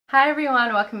Hi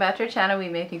everyone, welcome back to our channel. We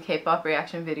make new K-pop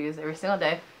reaction videos every single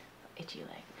day. Itchy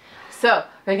leg. So,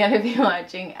 we're going to be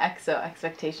watching EXO,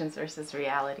 Expectations versus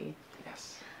Reality.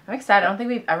 Yes. I'm excited. I don't think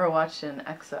we've ever watched an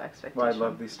EXO Expectation. Well, I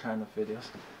love these kind of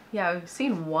videos. Yeah, we've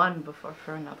seen one before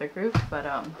for another group, but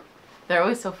they're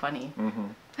always so funny.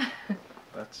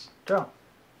 Let's go.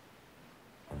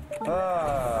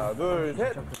 하나, 둘,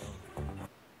 셋.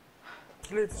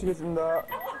 실례 드시겠습니다.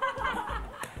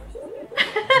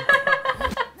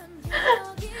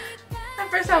 At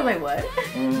first I was like, what?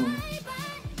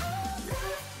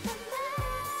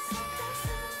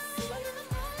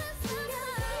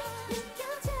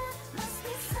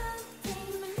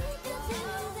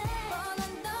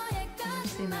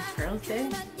 Seen this Girls' Day?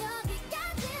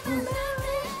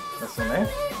 That's the name?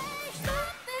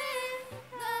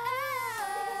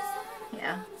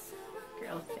 Yeah.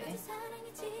 Girls' Day.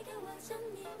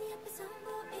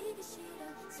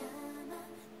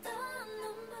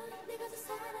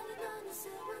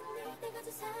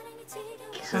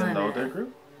 Is it an older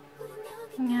group?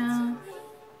 Yeah.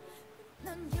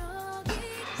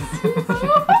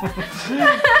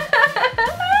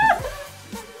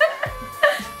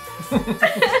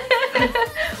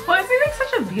 Why is he like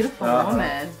such a beautiful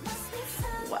woman?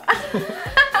 Wow.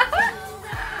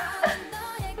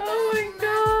 Oh my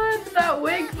god, that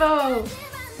wig though.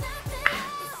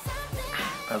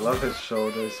 I love his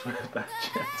shoulders with that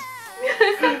chest.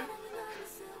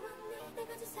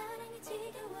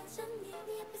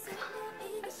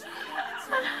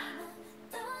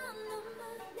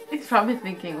 He's probably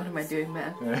thinking, what am I doing,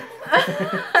 man?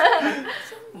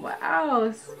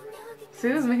 Wow.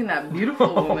 Sue's making that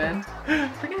beautiful woman.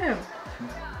 Look at him.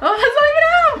 Oh, that's not even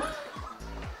him!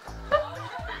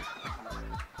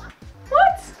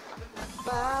 What?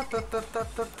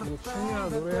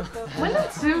 When did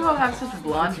Suho have such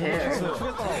blonde hair?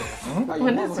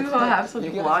 When did Suho have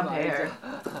such blonde hair?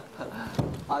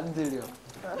 안 들려.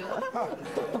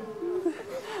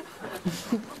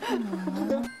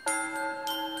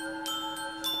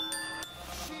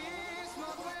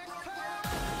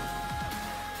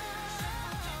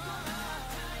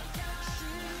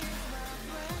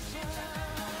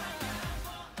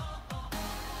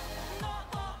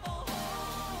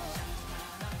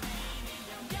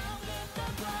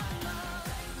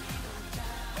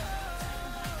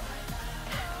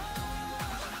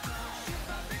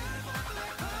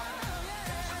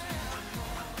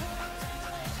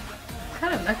 What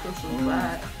kind of necklace was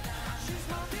that?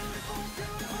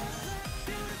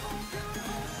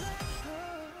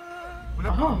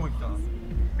 Oh.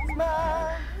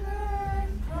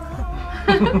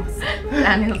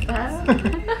 Daniel's that?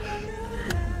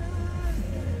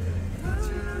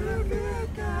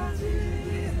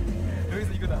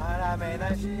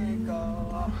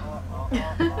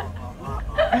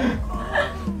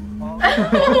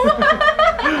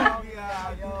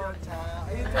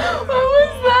 What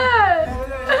was that?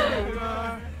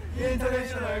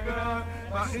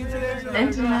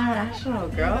 International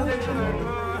girl?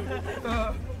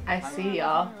 I see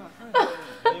y'all.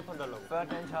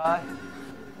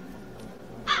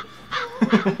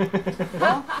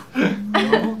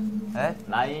 에?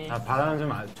 라인. 아, 바다는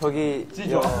좀 알. 저기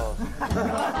찢어.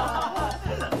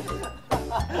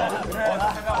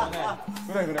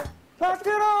 그래 그래.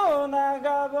 밖으로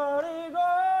나가버리고.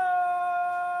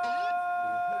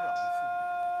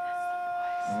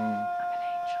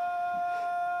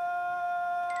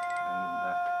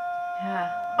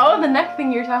 Yeah. Oh, the neck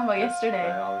thing you were talking about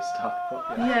yesterday. I always talk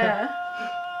about. Yeah.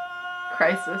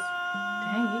 Crisis.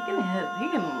 Dang, he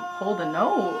can hold a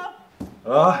note.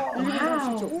 Oh. Wow.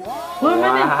 1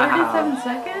 minute and 37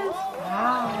 seconds?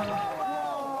 Wow.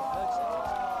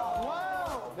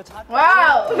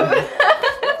 Wow.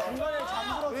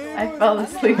 I fell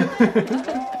asleep.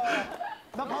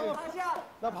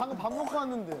 나 방금 밥 먹고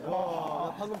왔는데.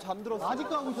 나 방금 잠들었어.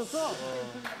 아직도 하고 있었어?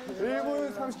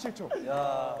 1분 37초.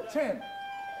 야. 10.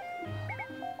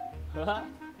 아하.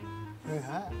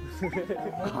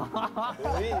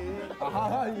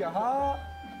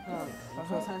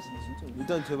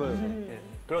 일단 제발.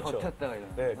 그렇죠. 버텼다가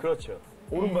이런. 네, 그렇죠.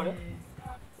 오른발에?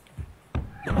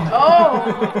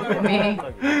 Oh, me.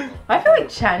 I feel like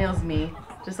Chanyeol's me.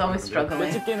 Just always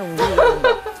struggling to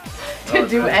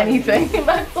do anything.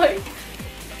 That's like,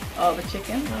 oh, the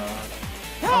chicken.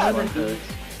 Oh, the beef.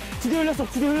 두개 흘렸어.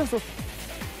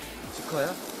 치카야?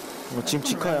 지금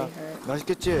치카야.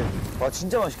 맛있겠지? 와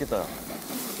진짜 맛있겠다.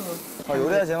 아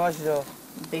요리야 제맛이죠.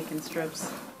 Bacon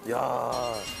strips.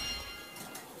 야.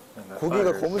 And the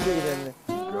고기가 butter's 검은색이 됐네.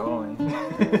 growing.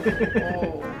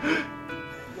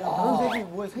 Oh. 다른 색이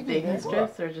뭐야? 색이 Bacon 있네?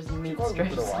 strips or just meat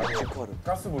strips?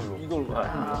 가스불로. 이걸 왜?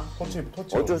 아,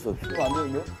 토치. 어쩔 수 없어. 이거 안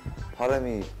되는데?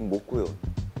 바람이 못 구요.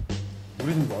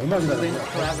 우리 지금 얼마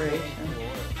기다렸어? collaboration.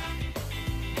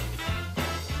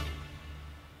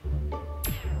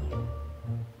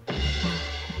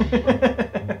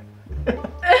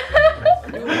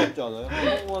 이거 같지 않아요?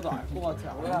 이거 봐도 알 것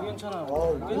같아. 안 괜찮아요.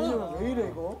 이거 왜 이래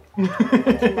이거?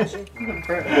 맛이? The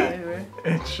burnt flavor.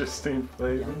 Interesting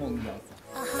flavor.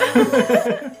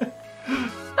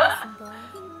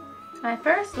 My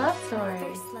first love story.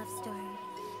 First love story.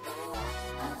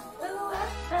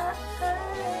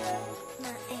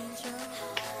 My angel.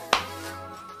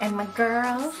 And my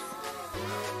girls.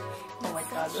 Oh my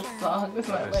god, this song is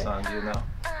my What way. song do you know?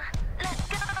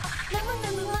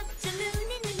 너무너무 멋져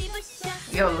눈이 눈이 부셔.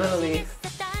 Yo, literally,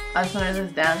 I just wanted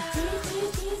this dance.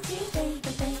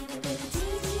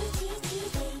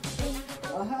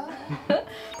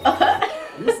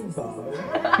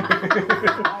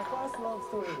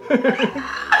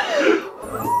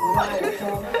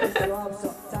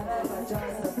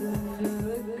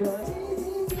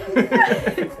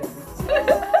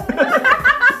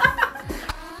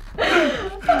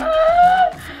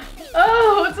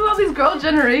 Oh, what's with all these girl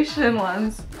generation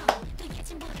ones?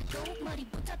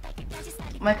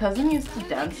 My cousin used to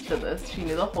dance to this. She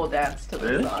knew the whole dance to this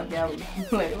Really? song. Yeah,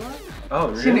 like,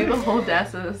 Oh, she knew the really? whole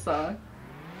dance to this song.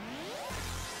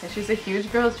 And she's a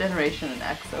huge Girls' Generation and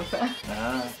EXO fan.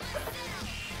 Ah.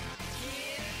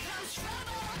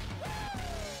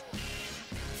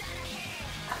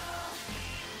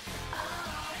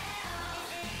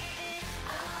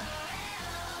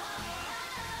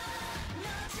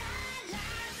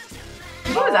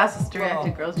 People always ask us to react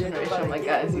to Girls' Generation. I'm like,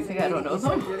 guys, you think I don't know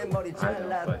them? I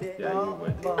know, but yeah, you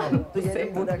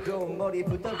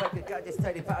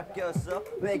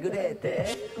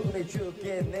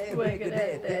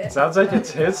would. Sounds like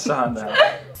it's his song now.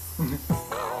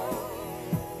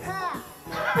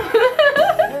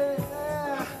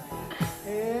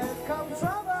 Here comes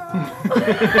trouble.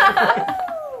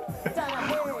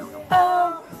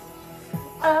 Oh,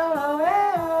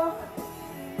 oh,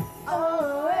 oh,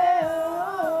 oh,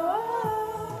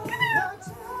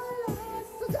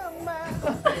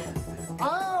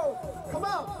 Oh, come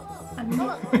on.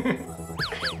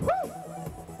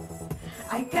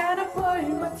 I gotta pour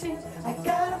you my tea. I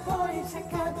gotta pour you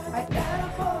chicken. I gotta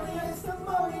pour you some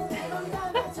more.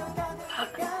 I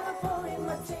gotta pour you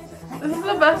my tea. This is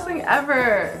the best thing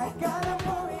ever. I gotta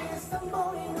pour you some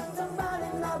more.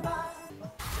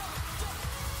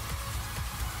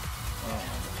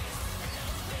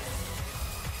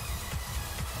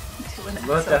 To an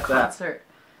Look EXO at that. concert.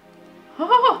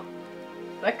 Oh,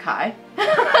 is that Kai?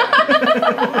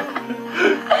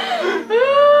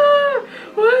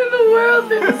 What in the world?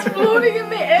 They're just floating in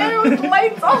the air with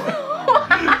lights on.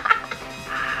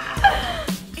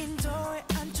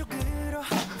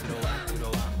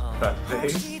 That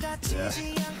face? Yeah.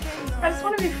 I just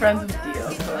want to be friends with Dio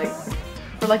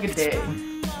for like a day.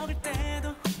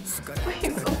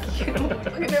 He's so cute.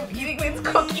 Look at him eating these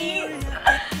cookies.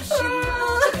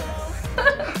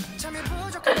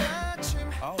 There's the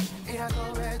reaction.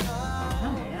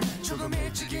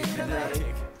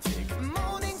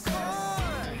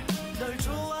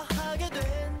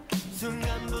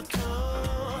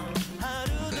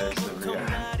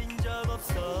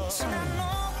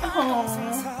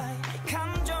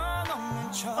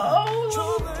 Oh,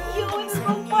 Dio in his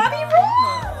little body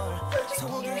roll. Such a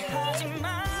cutie.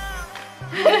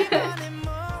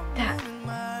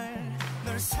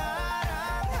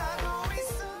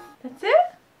 That's it?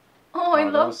 Oh, I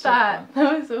that love was so that. fun.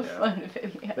 That was so Yeah. fun. It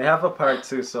made me happy. They have a part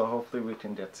 2, so hopefully we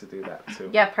can get to do that too.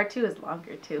 Yeah, part 2 is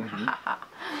longer too.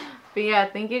 But yeah,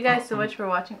 thank you guys so much for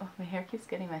watching. Oh, my hair keeps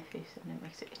getting my face and it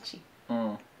makes it itchy.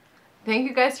 Mm. Thank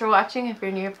you guys for watching. If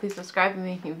you're new, please subscribe. I'm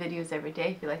making videos every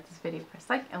day. If you like this video, press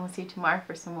like, and we'll see you tomorrow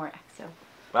for some more EXO.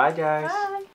 Bye, guys. Bye.